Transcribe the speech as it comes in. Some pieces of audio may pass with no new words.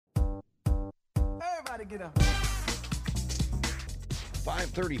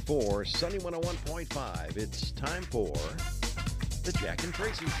5:34, Sunny 101.5. It's time for the Jack and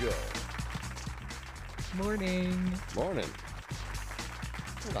Traci Show. Morning. Morning.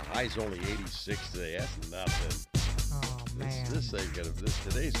 Well, the high's only 86 today. That's nothing. Oh, man.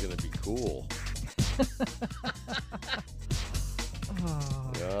 Today's gonna be cool.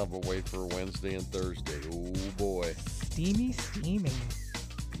 Oh. Yeah, but wait for Wednesday and Thursday. Oh boy. Steamy.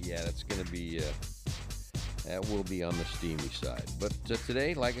 Yeah, that's gonna be. That will be on the steamy side. But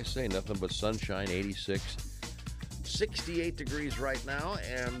today, like I say, nothing but sunshine. 86, 68 degrees right now,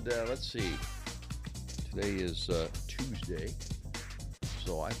 and let's see. Today is Tuesday,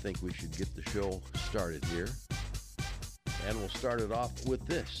 so I think we should get the show started here. And we'll start it off with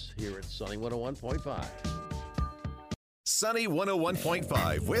this here at Sunny 101.5. Sunny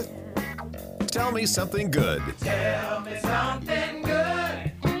 101.5 with Tell Me Something Good. Tell me something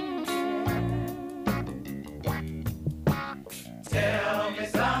good. Tell me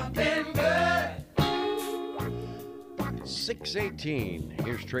something good. 6:18.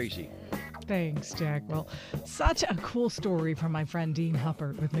 Here's Traci. Thanks, Jack. Well, such a cool story from my friend Dean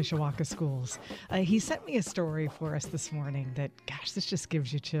Huppert with Mishawaka Schools. He sent me a story for us this morning that, gosh, this just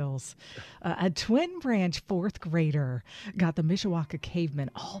gives you chills. A Twin Branch fourth grader got the Mishawaka cavemen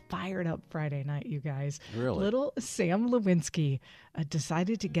all fired up Friday night, you guys. Really? Little Sam Lewinsky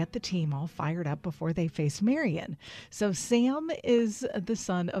decided to get the team all fired up before they faced Marion. So Sam is the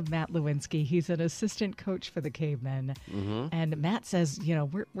son of Matt Lewinsky. He's an assistant coach for the cavemen. Mm-hmm. And Matt says,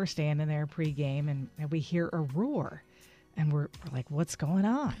 we're standing there pregame and we hear a roar. And we're like, what's going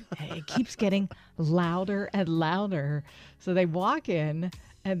on? And it keeps getting louder and louder. So they walk in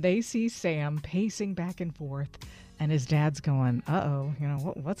and they see Sam pacing back and forth. And his dad's going, uh-oh,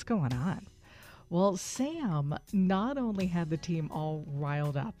 what's going on? Well, Sam not only had the team all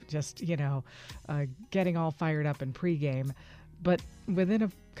riled up, just, getting all fired up in pregame, but within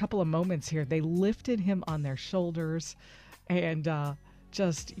a couple of moments here, they lifted him on their shoulders and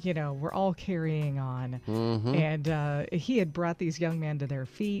we're all carrying on. Mm-hmm. And he had brought these young men to their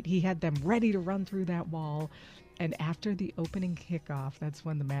feet. He had them ready to run through that wall. And after the opening kickoff, that's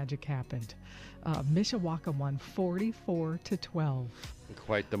when the magic happened. Mishawaka won 44-12.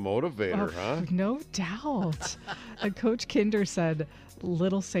 Quite the motivator, huh? No doubt. Coach Kinder said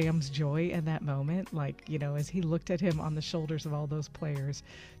little Sam's joy in that moment, as he looked at him on the shoulders of all those players,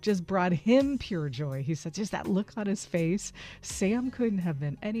 just brought him pure joy. He said just that look on his face, Sam couldn't have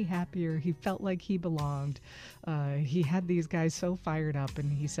been any happier. He felt like he belonged. He had these guys so fired up,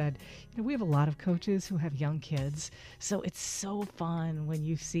 and he said, we have a lot of coaches who have young kids, so it's so fun when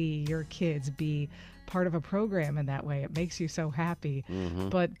you see your kids be part of a program in that way. It makes you so happy. Mm-hmm.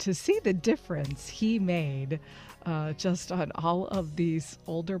 But to see the difference he made just on all of these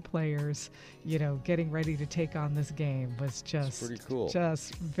older players, getting ready to take on this game was just pretty cool.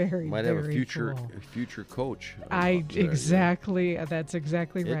 Just very, Might very have a future cool. coach. Exactly. That's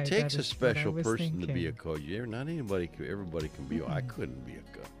exactly right. It takes that a special person to be a thinking. coach. Not everybody can be. I couldn't be a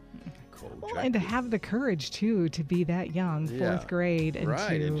coach. Well, and to have the courage too to be that young, fourth grade,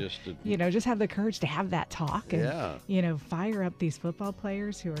 and just have the courage to have that talk and fire up these football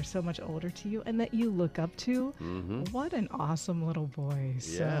players who are so much older to you and that you look up to. Mm-hmm. What an awesome little boy!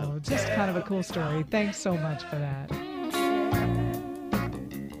 Yeah. So just kind of a cool story. Thanks so much for that.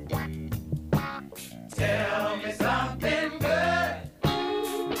 Tell me something good.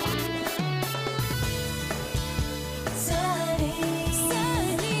 Sunny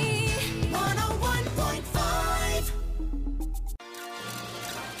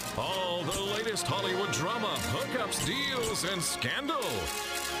 101.5. All the latest Hollywood drama, hookups, deals, and scandal.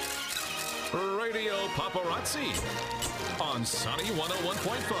 Radio Paparazzi on Sunny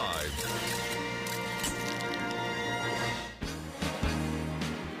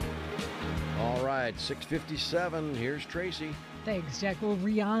 101.5. All right, 6:57. Here's Traci. Thanks, Jack. Well,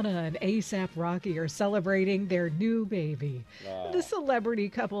 Rihanna and A$AP Rocky are celebrating their new baby. Oh. The celebrity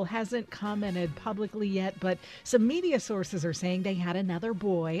couple hasn't commented publicly yet, but some media sources are saying they had another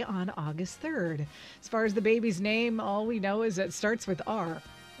boy on August 3rd. As far as the baby's name, all we know is it starts with R.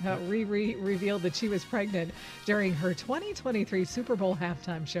 Riri revealed that she was pregnant during her 2023 Super Bowl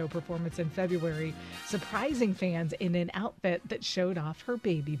halftime show performance in February, surprising fans in an outfit that showed off her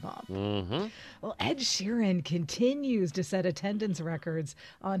baby bump. Mm-hmm. Well, Ed Sheeran continues to set attendance records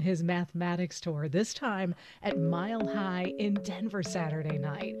on his mathematics tour, this time at Mile High in Denver Saturday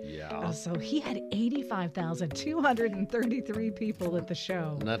night. Yeah. So he had 85,233 people at the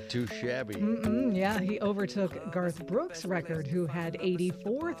show. Not too shabby. Yeah, he overtook Garth Brooks' record, who had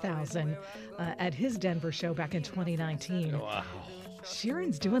 84,000 at his Denver show back in 2019. Wow.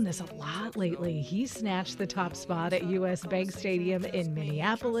 Sheeran's doing this a lot lately. He snatched the top spot at U.S. Bank Stadium in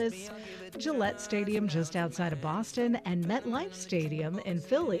Minneapolis, Gillette Stadium just outside of Boston, and MetLife Stadium in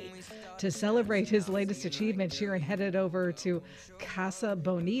Philly. To celebrate his latest achievement, Sheeran headed over to Casa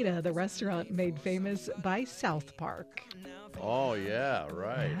Bonita, the restaurant made famous by South Park. Oh, yeah,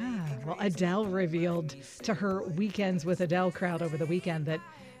 right. Yeah. Well, Adele revealed to her Weekends with Adele crowd over the weekend that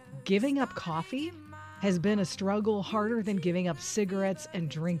giving up coffee has been a struggle harder than giving up cigarettes and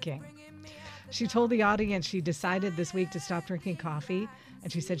drinking. She told the audience she decided this week to stop drinking coffee,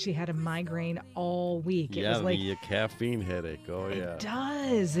 and she said she had a migraine all week. Yeah, It was like the caffeine headache. Oh, yeah. It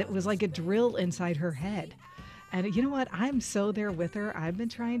does. It was like a drill inside her head. And you know what? I'm so there with her. I've been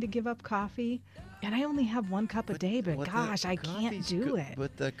trying to give up coffee, and I only have 1 cup a day, but gosh, I can't do it.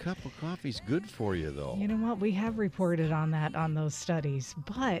 But the cup of coffee's good for you, though. You know what? We have reported on that on those studies,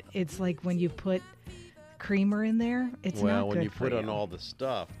 but it's like when you put creamer in there, it's not good. Well, when you for put on all the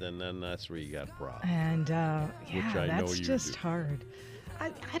stuff, then that's where you got problems. And yeah, I know that's you just do. hard. I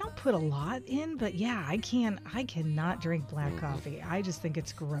don't put a lot in, but yeah, I cannot drink black coffee. I just think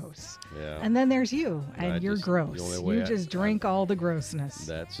it's gross. Yeah. And then there's you, and you're the gross. only way You just drink all the grossness.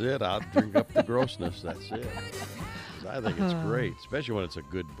 That's it. I'll drink up the grossness. That's it. 'Cause I think it's great, especially when it's a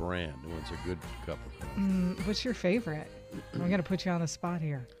good brand, when it's a good cup of coffee. What's your favorite? I'm going to put you on the spot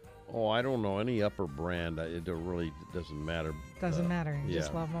here. Oh, I don't know any upper brand. It really doesn't matter. Doesn't matter. You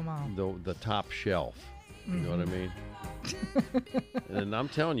just yeah. love them all. The top shelf. You know what I mean? And I'm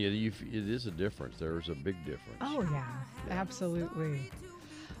telling you, it is a difference. There's a big difference. Oh, yeah, absolutely.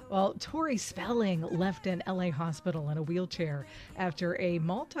 Well, Tori Spelling left an LA hospital in a wheelchair after a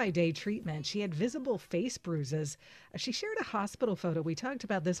multi-day treatment. She had visible face bruises. She shared a hospital photo. We talked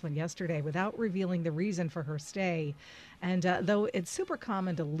about this one yesterday without revealing the reason for her stay. And though it's super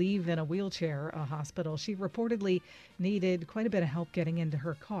common to leave in a wheelchair a hospital, she reportedly needed quite a bit of help getting into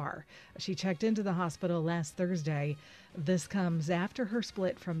her car. She checked into the hospital last Thursday. This comes after her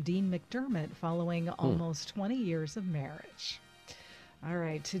split from Dean McDermott following almost 20 years of marriage. All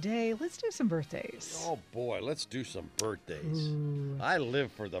right, today, let's do some birthdays. Oh, boy, let's do some birthdays. Ooh. I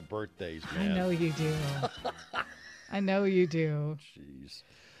live for the birthdays, I man. know you do. I know you do. Jeez.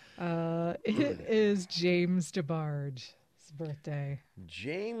 It is James DeBarge's birthday.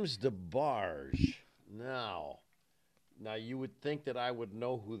 James DeBarge. Now, you would think that I would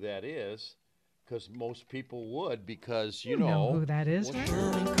know who that is, because most people would, because, you know who that is, right?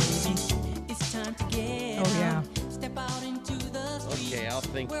 It's time to get Oh, yeah. Step out into the street. Okay, I'll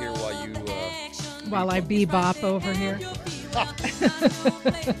think here while you... While I bebop over here.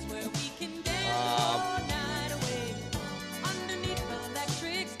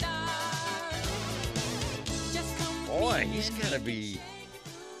 Boy, he's got to be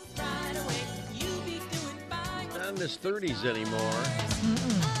not in his 30s anymore.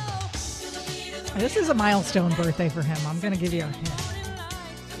 This is a milestone birthday for him. I'm going to give you a hint.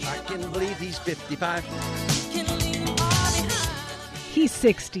 I can believe he's 55. He's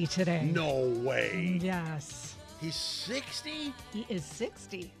 60 today. No way. Yes. He's 60? He is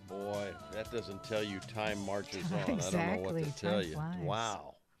 60. Boy, that doesn't tell you time marches on. I don't know Exactly. what to tell Time you. flies.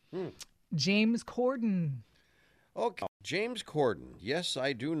 Wow. James Corden. Okay, James Corden. Yes,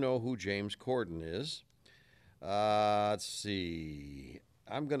 I do know who James Corden is. Let's see.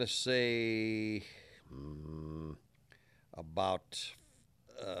 I'm going to say about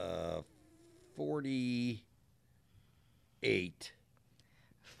 48.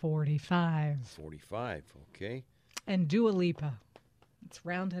 45. 45, okay. And Dua Lipa. Let's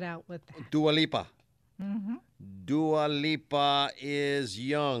round it out with that. Dua Lipa. Dua Lipa is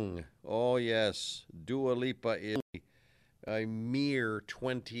young. Oh, yes. Dua Lipa is a mere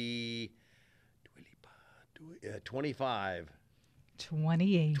 25.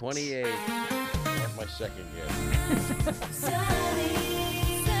 28. 28. That's my second guess. Sunny,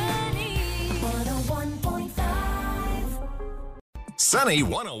 101.5. Sunny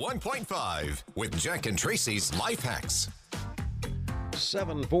 101.5 with Jack and Tracy's Life Hacks.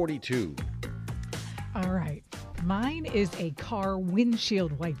 742. All right. Mine is a car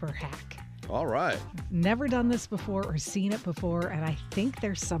windshield wiper hack. All right. Never done this before or seen it before, and I think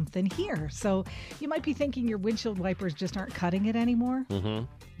there's something here. So you might be thinking your windshield wipers just aren't cutting it anymore.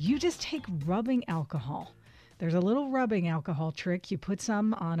 You just take rubbing alcohol. There's a little rubbing alcohol trick. You put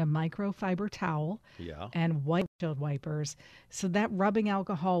some on a microfiber towel Yeah. and wipe windshield wipers. So that rubbing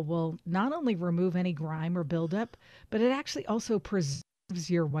alcohol will not only remove any grime or buildup, but it actually also preserves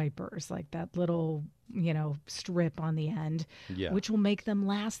your wipers, like that little, strip on the end, Yeah. which will make them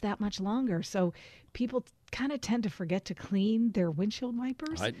last that much longer. So people kind of tend to forget to clean their windshield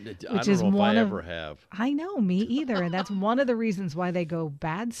wipers. I which don't is know if one I of, ever have. I know, me either. And that's one of the reasons why they go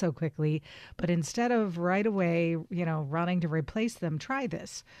bad so quickly. But instead of right away, running to replace them, try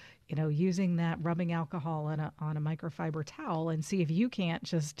this. Using that rubbing alcohol on a microfiber towel and see if you can't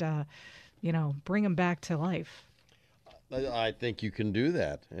just, bring them back to life. I think you can do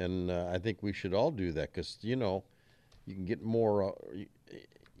that, and I think we should all do that because you can get more.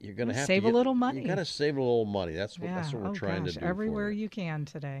 You're going to have save to a little money. You got to save a little money. That's what we're trying to do. Everywhere for you. you can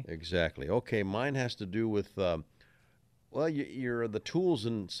today. Exactly. Okay, mine has to do with you're the tools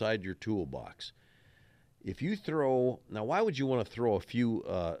inside your toolbox. If you why would you want to throw a few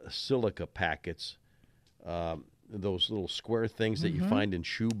silica packets, those little square things that you find in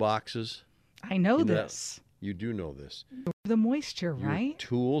shoe boxes? I know this. You do know this. The moisture, Your right?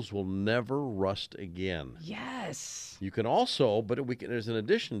 tools will never rust again. Yes. You can also, there's an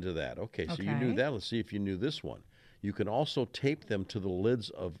addition to that. Okay, so you knew Okay. that. Let's see if you knew this one. You can also tape them to the lids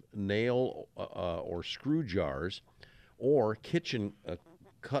of nail or screw jars or kitchen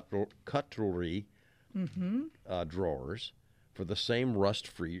cutlery drawers for the same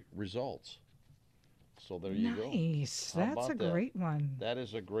rust-free results. So there you go. Nice. How That's a about that? great one. That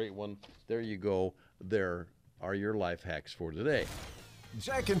is a great one. There you go. There are your life hacks for today.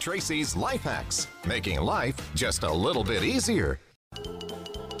 Jack and Tracy's Life Hacks, making life just a little bit easier.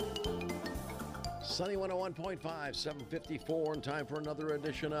 Sunny 101.5, 7:54, and time for another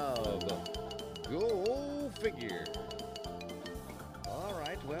edition of Go Figure. All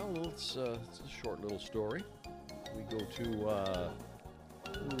right, well, it's a short little story. We go to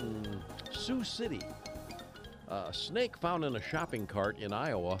Sioux City. A snake found in a shopping cart in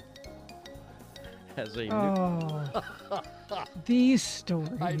Iowa has a new... These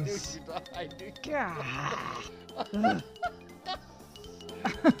stories. I knew God.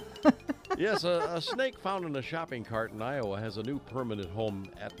 Yes, a snake found in a shopping cart in Iowa has a new permanent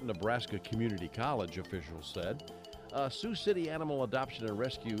home at Nebraska Community College, officials said. Sioux City Animal Adoption and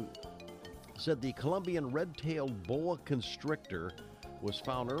Rescue said the Colombian red-tailed boa constrictor was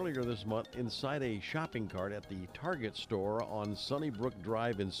found earlier this month inside a shopping cart at the Target store on Sunnybrook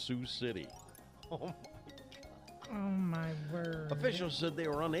Drive in Sioux City. Oh my word. Officials said they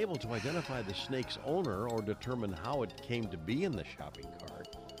were unable to identify the snake's owner or determine how it came to be in the shopping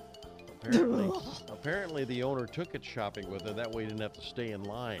cart. Apparently the owner took it shopping with her. That way he didn't have to stay in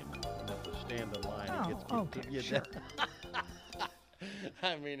line. He didn't have to stand in line. Okay, sure.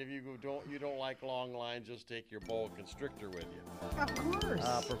 I mean, if you don't like long lines, just take your boa constrictor with you. Of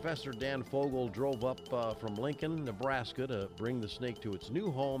course. Professor Dan Fogel drove up from Lincoln, Nebraska to bring the snake to its new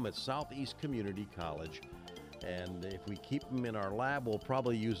home at Southeast Community College. And if we keep them in our lab, we'll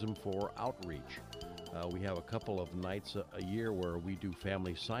probably use them for outreach. We have a couple of nights a year where we do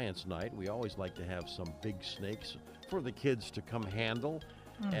family science night. We always like to have some big snakes for the kids to come handle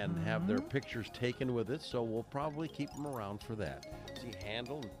and have their pictures taken with it. So we'll probably keep them around for that. See,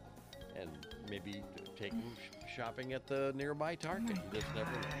 handle and maybe take them shopping at the nearby Target. You just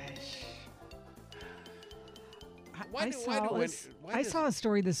never know. I saw a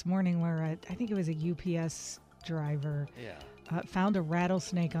story this morning where I think it was a UPS driver found a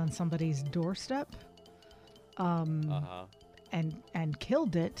rattlesnake on somebody's doorstep and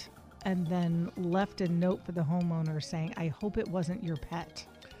killed it and then left a note for the homeowner saying, I hope it wasn't your pet.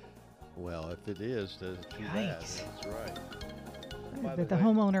 Well, if it is, too bad. That's right. But the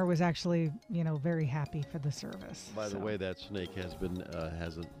homeowner was actually, very happy for the service. By the way, that snake has a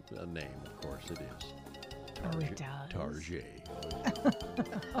name, of course it is. Oh, it does. Target.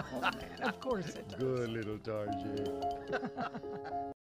 Oh, man, of course it does. Good little Target.